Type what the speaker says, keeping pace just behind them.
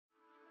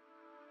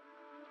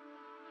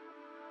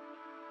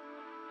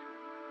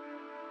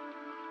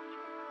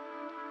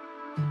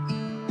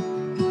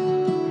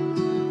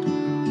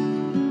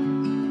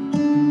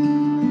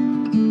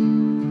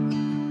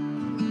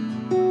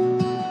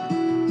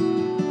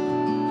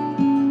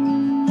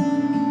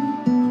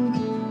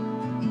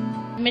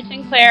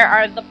Claire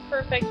are the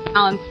perfect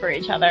balance for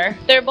each other.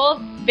 They're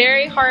both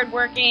very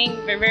hardworking,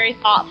 they're very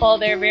thoughtful,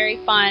 they're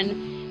very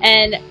fun,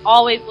 and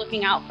always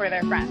looking out for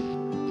their friends.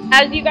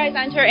 As you guys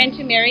enter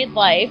into married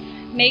life,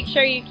 make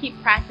sure you keep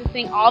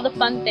practicing all the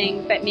fun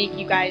things that make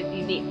you guys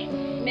unique.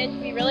 Mitch,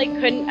 we really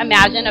couldn't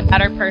imagine a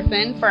better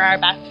person for our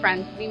best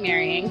friends to be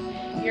marrying.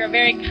 You're a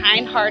very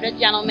kind-hearted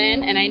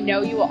gentleman, and I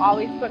know you will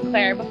always put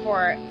Claire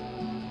before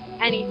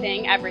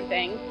anything,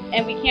 everything,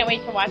 and we can't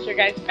wait to watch your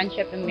guys'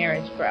 friendship and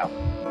marriage grow.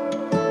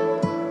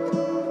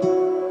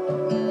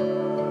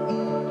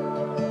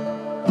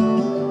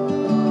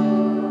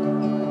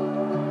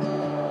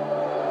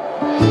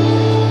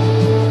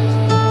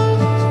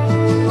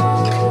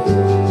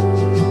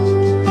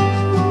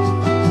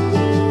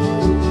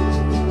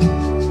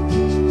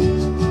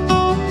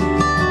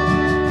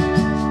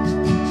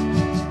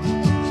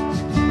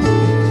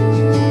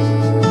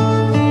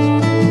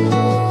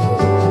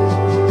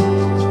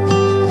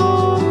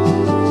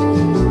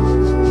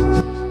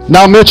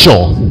 Now,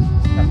 Mitchell,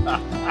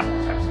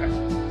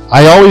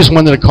 I always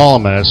wanted to call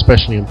him that,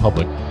 especially in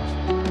public.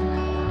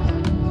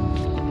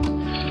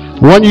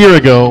 1 year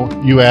ago,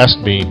 you asked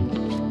me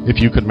if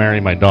you could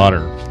marry my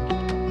daughter,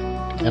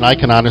 and I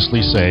can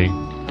honestly say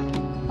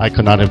I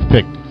could not have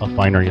picked a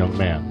finer young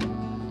man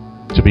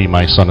to be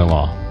my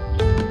son-in-law.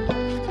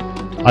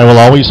 I will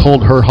always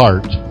hold her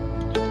heart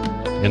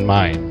in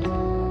mine,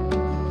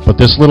 but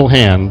this little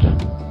hand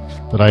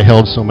that I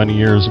held so many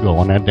years ago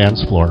on that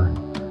dance floor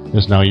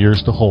is now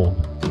yours to hold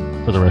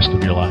for the rest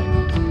of your life.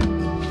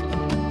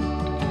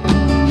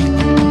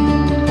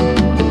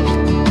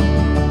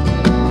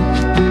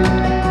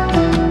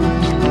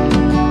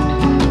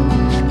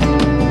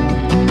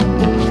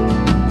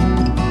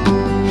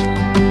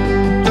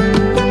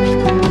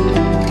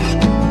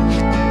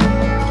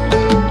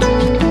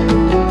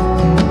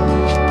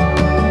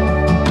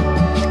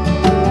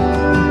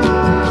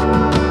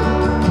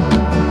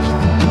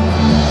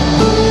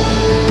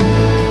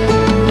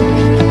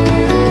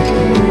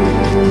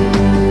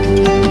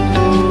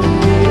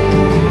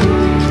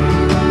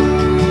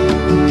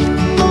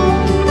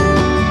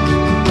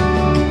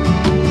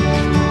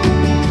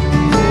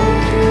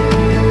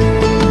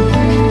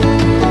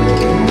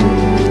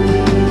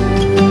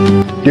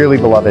 Dearly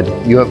beloved,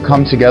 you have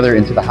come together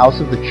into the house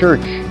of the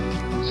church,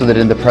 so that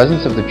in the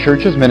presence of the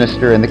church's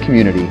minister and the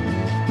community,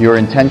 your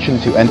intention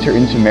to enter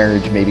into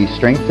marriage may be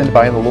strengthened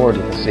by the Lord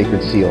with a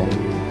sacred seal,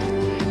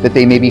 that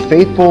they may be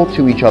faithful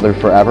to each other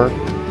forever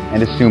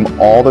and assume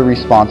all the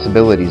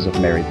responsibilities of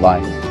married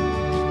life.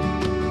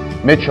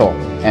 Mitchell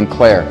and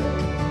Claire,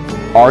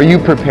 are you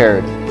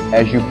prepared,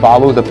 as you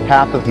follow the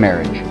path of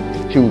marriage,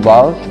 to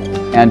love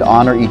and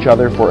honor each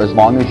other for as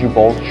long as you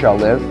both shall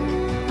live?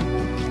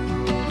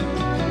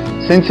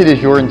 Since it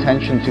is your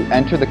intention to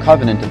enter the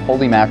covenant of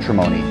holy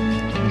matrimony,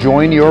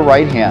 join your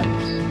right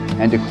hands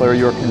and declare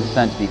your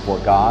consent before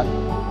God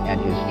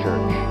and His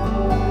church.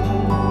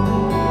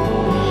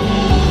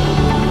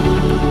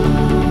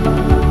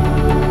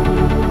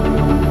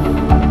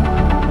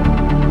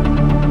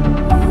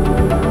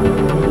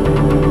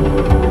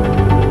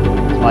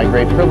 It's my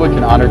great privilege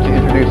and honor to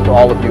introduce to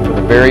all of you for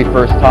the very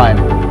first time,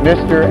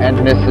 Mr. and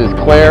Mrs.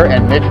 Claire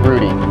and Mitch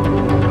Rudy.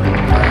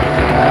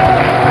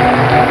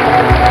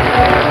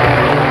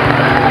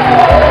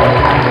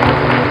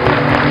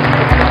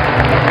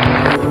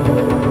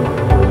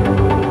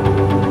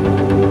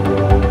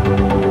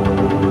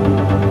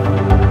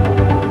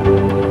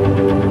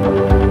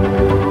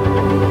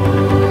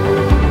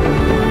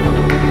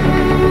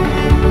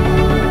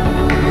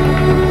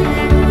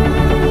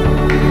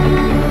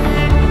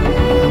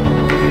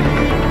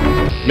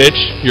 Mitch,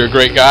 you're a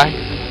great guy.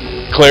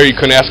 Claire, you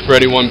couldn't ask for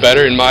anyone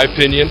better, in my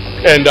opinion.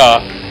 And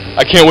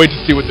I can't wait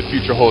to see what the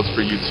future holds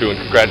for you two, and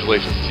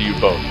congratulations to you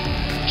both.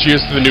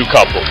 Cheers to the new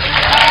couple.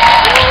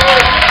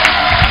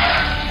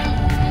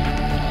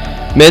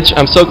 Mitch,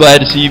 I'm so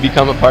glad to see you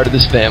become a part of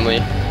this family.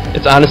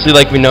 It's honestly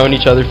like we've known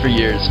each other for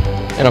years,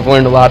 and I've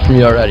learned a lot from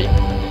you already.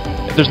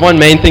 If there's one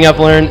main thing I've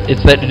learned,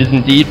 it's that it is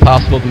indeed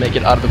possible to make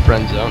it out of the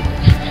friend zone.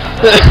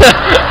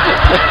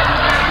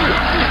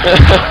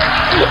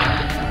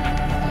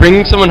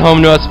 Bringing someone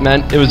home to us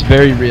meant it was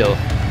very real.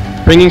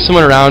 Bringing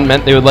someone around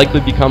meant they would likely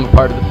become a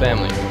part of the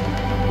family.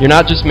 You're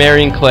not just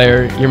marrying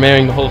Claire, you're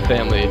marrying the whole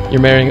family.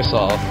 You're marrying us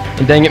all.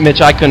 And dang it, Mitch,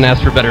 I couldn't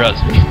ask for a better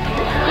husband.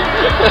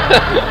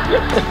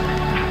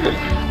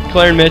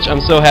 Claire and Mitch,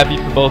 I'm so happy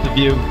for both of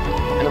you,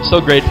 and I'm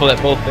so grateful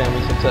that both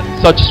families have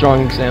set such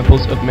strong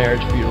examples of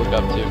marriage for you to look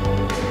up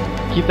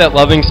to. Keep that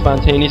loving,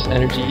 spontaneous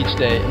energy each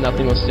day, and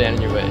nothing will stand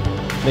in your way.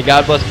 May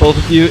God bless both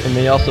of you, and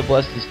may He also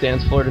bless this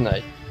dance floor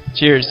tonight.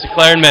 Cheers to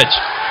Claire and Mitch.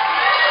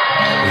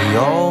 We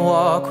all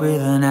walk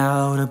with an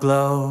outer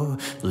glow,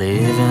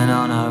 living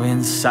on our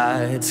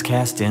insides,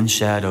 casting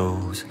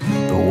shadows.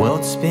 The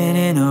world's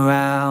spinning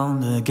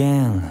around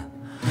again.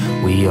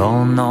 We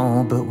all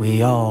know, but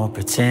we all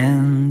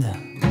pretend.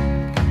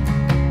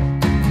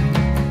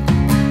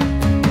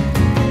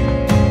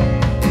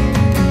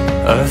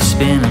 Earth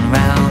spinning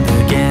round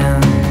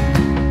again.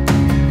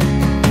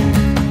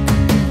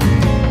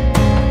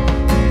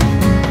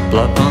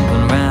 Blood